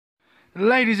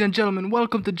Ladies and gentlemen,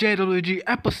 welcome to JWG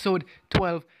episode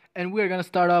 12, and we're gonna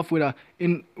start off with a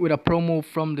promo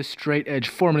from the Straight Edge,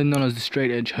 formerly known as the Straight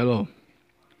Edge. Hello,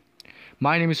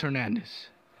 my name is Hernandez,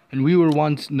 and we were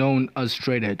once known as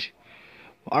Straight Edge.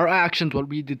 Our actions, what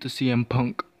we did to CM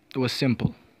Punk, was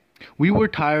simple. We were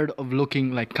tired of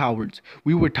looking like cowards.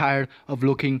 We were tired of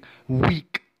looking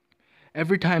weak.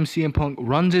 Every time CM Punk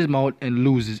runs his mouth and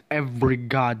loses every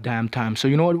goddamn time. So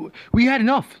you know what? We had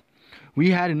enough.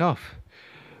 We had enough.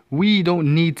 We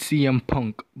don't need CM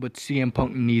Punk, but CM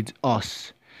Punk needs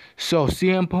us. So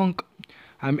CM Punk,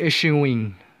 I'm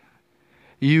issuing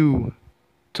you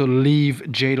to leave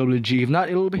JWG. If not,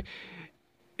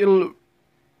 it'll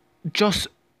just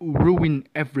ruin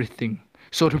everything.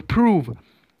 So to prove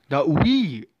that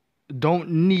we don't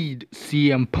need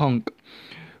CM Punk,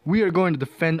 we are going to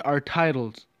defend our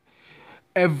titles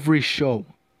every show.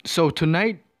 So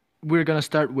tonight we're gonna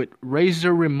start with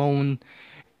Razor Ramon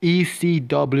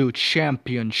ECW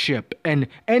Championship, and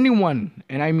anyone,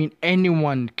 and I mean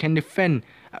anyone, can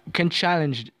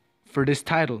challenge for this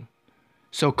title.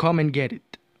 So come and get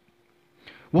it.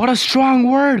 What a strong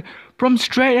word from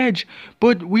Straight Edge,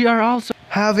 but we are also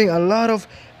having a lot of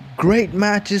great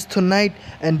matches tonight,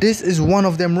 and this is one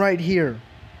of them right here.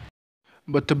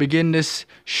 But to begin this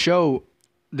show,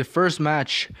 the first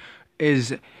match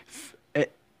is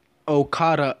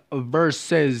Okada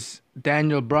versus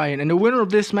Daniel Bryan, and the winner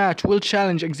of this match will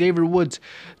challenge Xavier Woods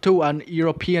to an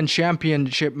European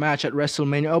Championship match at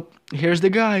Wrestlemania. Oh, here's the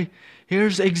guy.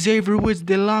 Here's Xavier Woods,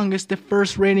 the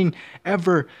first reigning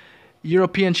ever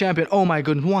European champion. Oh my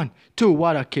goodness. 1, 2,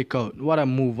 what a kick out. What a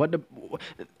move.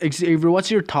 Xavier, what's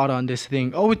your thought on this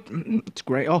thing? Oh, it's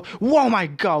great. Oh my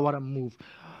god, what a move.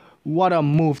 What a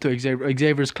move to Xavier.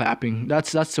 Xavier's clapping.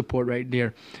 That's support right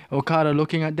there. Okada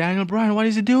looking at Daniel Bryan. What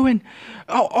is he doing?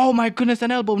 Oh my goodness,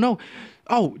 an elbow. No.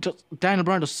 Oh, just Daniel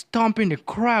Bryan just stomping the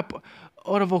crap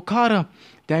out of Okada.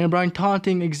 Daniel Bryan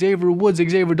taunting Xavier Woods.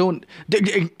 Xavier, don't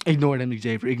ignore them,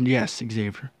 Xavier. Yes,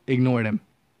 Xavier. Ignore them.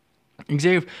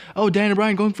 Xavier. Oh, Daniel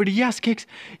Bryan going for the yes kicks.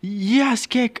 Yes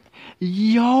kick.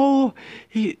 Yo.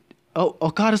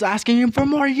 Okada's asking him for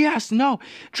more. Yes. No.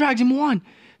 Drags him 1,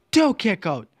 2, kick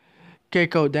out.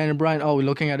 Kick out, Daniel Bryan. Oh,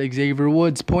 looking at Xavier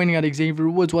Woods, pointing at Xavier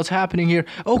Woods. What's happening here?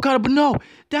 Okada, but no.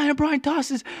 Daniel Bryan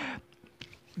tosses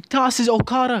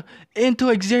Okada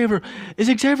into Xavier. Is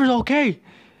Xavier okay?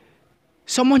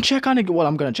 Someone check on it. Well,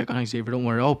 I'm gonna check on Xavier. Don't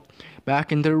worry. Oh,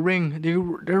 back in the ring.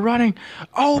 They're running.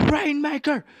 Oh,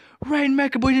 Rainmaker,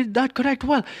 but he did not connect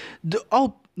well.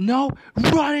 Oh no,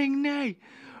 running knee.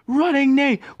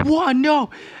 1, no.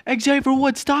 Xavier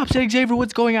Woods stops it. Xavier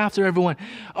Woods going after everyone.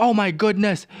 Oh my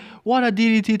goodness. What a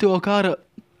DDT to Okada.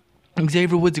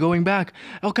 Xavier Woods going back.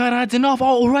 Okada has enough.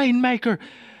 Oh, Rainmaker.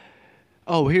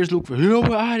 Oh, here's Luke. You know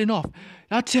what? I had enough.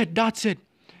 That's it.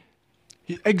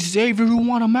 Xavier, you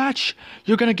want a match?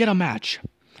 You're going to get a match.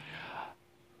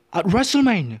 At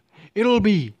WrestleMania, it'll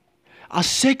be a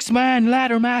 6-man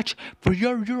ladder match for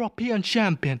your European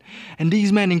champion. And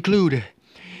these men include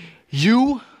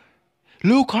you,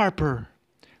 Luke Harper,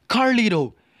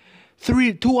 Carlito,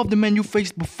 2 of the men you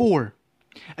faced before,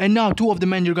 and now 2 of the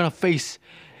men you're gonna face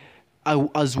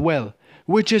as well,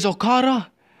 which is Okada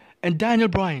and Daniel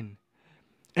Bryan.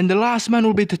 And the last man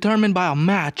will be determined by a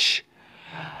match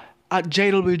at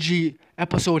JWG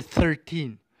episode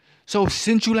 13. So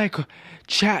since you like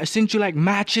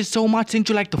matches so much, since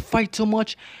you like to fight so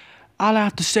much, all I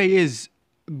have to say is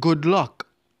good luck.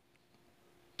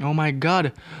 Oh my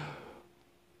god.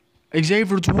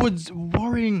 Xavier Woods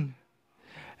worrying.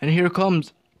 And here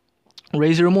comes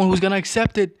Razor Ramon, who's going to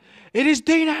accept it. It is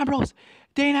Dean Ambrose.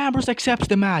 Dean Ambrose accepts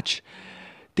the match.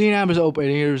 Dean Ambrose, and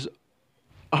here's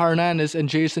Hernandez and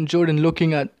Jason Jordan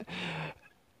looking at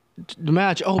the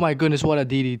match. Oh my goodness, what a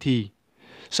DDT.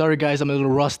 Sorry guys, I'm a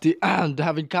little rusty.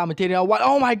 Having commentated on what?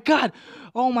 Oh my god,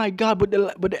 but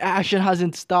the action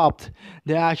hasn't stopped.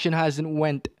 The action hasn't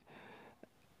went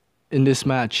in this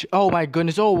match. Oh my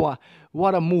goodness,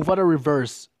 what a move, what a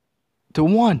reverse. To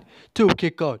 1, 2,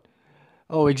 kick out.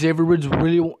 Oh, Xavier Woods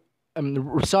really...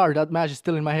 sorry, that match is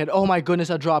still in my head. Oh my goodness,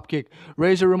 a drop kick.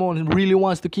 Razor Ramon really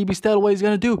wants to keep his tail. What he's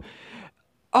going to do?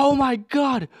 Oh my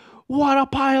god, what a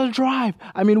pile drive.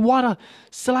 What a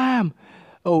slam.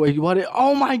 Oh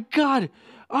my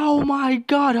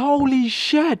god, holy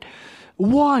shit.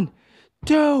 1,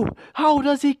 2, how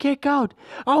does he kick out?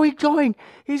 Oh, he's going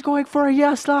for a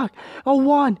yes lock. Oh,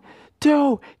 1,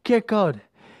 2, kick out.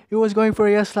 He was going for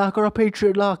a yes lock or a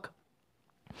Patriot lock.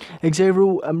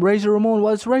 Razor Ramon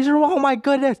was Razor Ramon. Oh my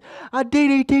goodness, a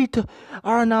DDT to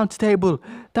our announce table.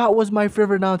 That was my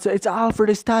favorite announcer. It's all for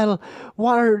this title.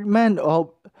 What are men?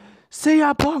 Oh,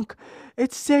 CM Punk.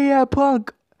 It's CM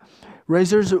Punk.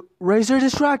 Razor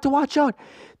distracted. Watch out.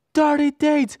 Dirty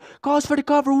Dates goes for the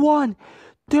cover. 1,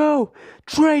 2,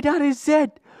 3. That is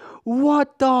it.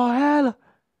 What the hell?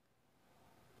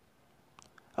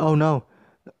 Oh no.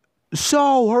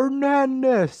 So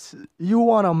Hernandez, you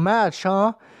want a match,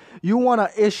 huh? You want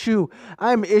to issue?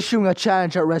 I'm issuing a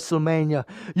challenge at WrestleMania.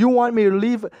 You want me to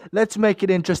leave? Let's make it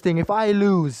interesting. If I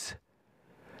lose,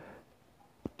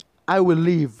 I will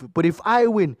leave. But if I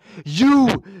win,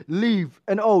 you leave.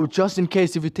 And oh, just in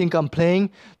case if you think I'm playing,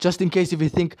 just in case if you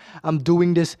think I'm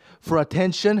doing this for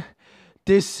attention,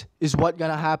 this is what's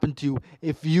gonna happen to you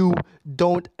if you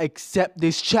don't accept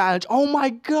this challenge. Oh my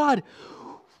God.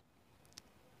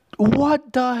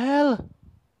 What the hell?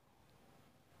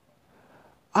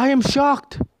 I am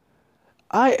shocked.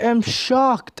 I am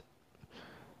shocked.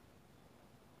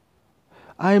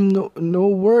 I am no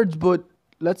words, but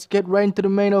let's get right into the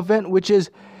main event, which is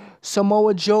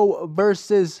Samoa Joe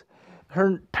versus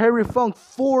Terry Funk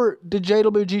for the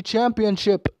JWG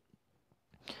Championship.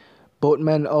 Both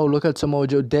men, oh, look at Samoa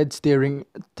Joe dead staring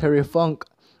Terry Funk.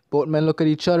 Both men look at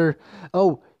each other.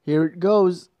 Oh, here it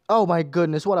goes. Oh my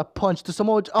goodness, what a punch to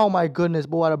Samoa Joe. Oh my goodness,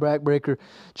 but what a backbreaker.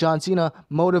 John Cena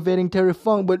motivating Terry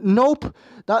Funk, but nope.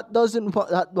 That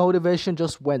motivation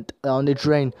just went down the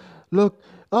drain. Look,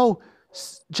 oh,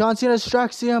 John Cena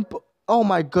distracts him. Oh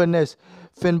my goodness.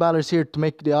 Finn Balor's here to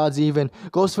make the odds even.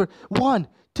 Goes for 1,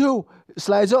 2,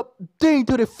 slides up, ding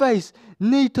to the face,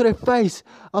 knee to the face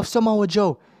of Samoa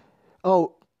Joe.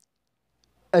 Oh,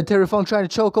 and Terry Funk trying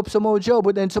to choke up Samoa Joe,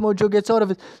 but then Samoa Joe gets out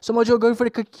of it. Samoa Joe going for the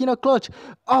Kikina clutch.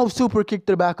 Oh, super kick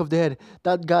to the back of the head.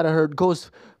 That gotta hurt. Goes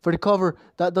for the cover.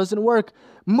 That doesn't work.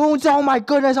 Moons, oh my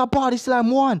goodness, a body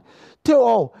slam. 1, 2,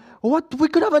 oh. What? We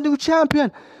could have a new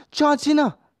champion. John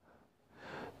Cena.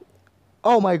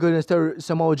 Oh my goodness,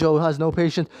 Samoa Joe has no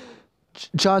patience.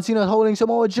 John Cena holding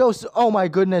Samoa Joe. Oh my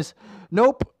goodness.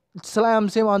 Nope.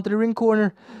 Slams him onto the ring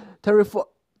corner.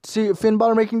 Finn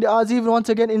Balor making the odds even once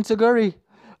again. Insaguri.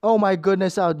 Oh my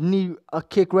goodness, a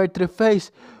kick right to the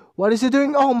face. What is he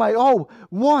doing? Oh,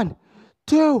 1,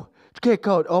 2, kick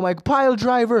out. Oh my, pile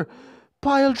driver.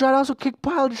 Also kick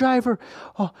pile driver.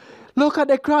 Oh, look at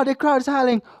the crowd. The crowd is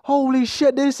howling. Holy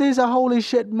shit, this is a holy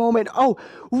shit moment. Oh,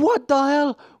 what the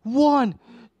hell? 1,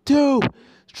 2,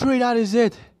 3, that is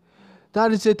it.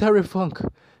 That is it. Terry Funk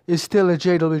is still a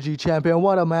JWG champion.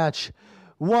 What a match.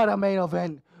 What a main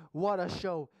event. What a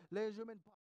show. Ladies and gentlemen.